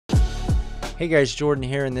Hey guys, Jordan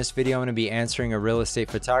here. In this video I'm going to be answering a real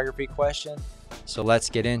estate photography question, so let's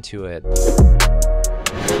get into it.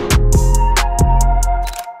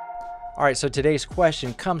 Alright, so today's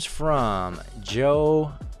question comes from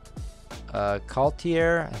Joe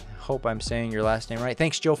Caltier. I hope I'm saying your last name right.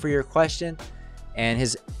 Thanks, Joe, for your question. And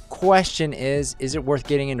his question is it worth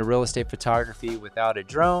getting into real estate photography without a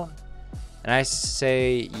drone? And I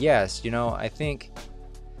say yes. You know, I think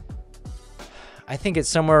it's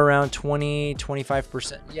somewhere around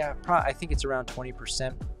 20-25%. Yeah, I think it's around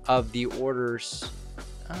 20% of the orders.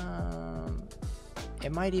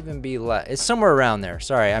 It might even be less. It's somewhere around there.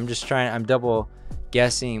 Sorry, I'm double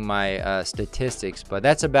guessing my statistics, but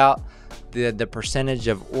that's about the percentage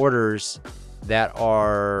of orders that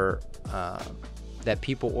are that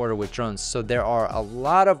people order with drones. So there are a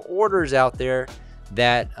lot of orders out there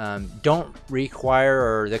that don't require,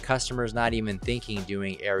 or the customer's not even thinking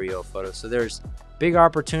doing aerial photos. So there's big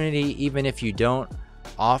opportunity even if you don't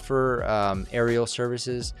offer aerial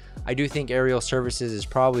services. I do think aerial services is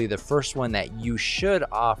probably the first one that you should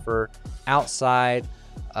offer outside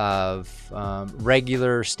of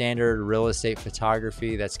regular standard real estate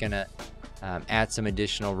photography. That's gonna add some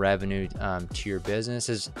additional revenue to your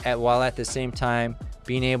business, while at the same time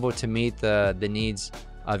being able to meet the needs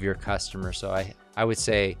of your customer. So I would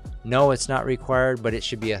say no, it's not required, but it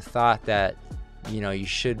should be a thought that, you know, you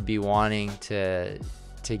should be wanting to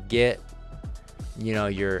get, you know,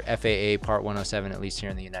 your FAA Part 107, at least here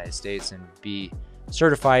in the United States, and be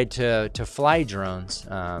certified to fly drones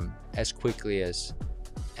as quickly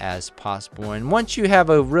as possible. And once you have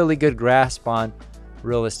a really good grasp on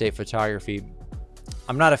real estate photography,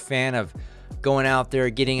 I'm not a fan of going out there,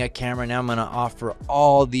 getting a camera, now I'm going to offer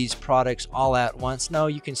all these products all at once. No,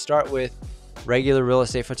 you can start with regular real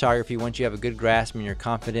estate photography. Once you have a good grasp and you're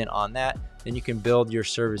confident on that, then you can build your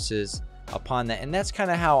services upon that. And that's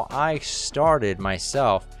kind of how I started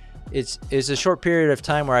myself. It's a short period of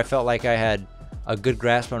time where I felt like I had a good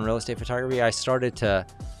grasp on real estate photography. I started to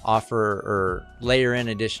offer or layer in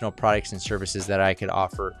additional products and services that I could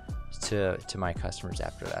offer to my customers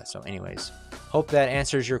after that. So anyways, hope that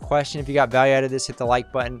answers your question. If you got value out of this, hit the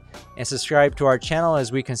like button and subscribe to our channel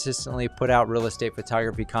as we consistently put out real estate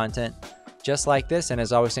photography content just like this. And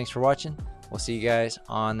as always, thanks for watching. We'll see you guys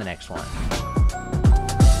on the next one.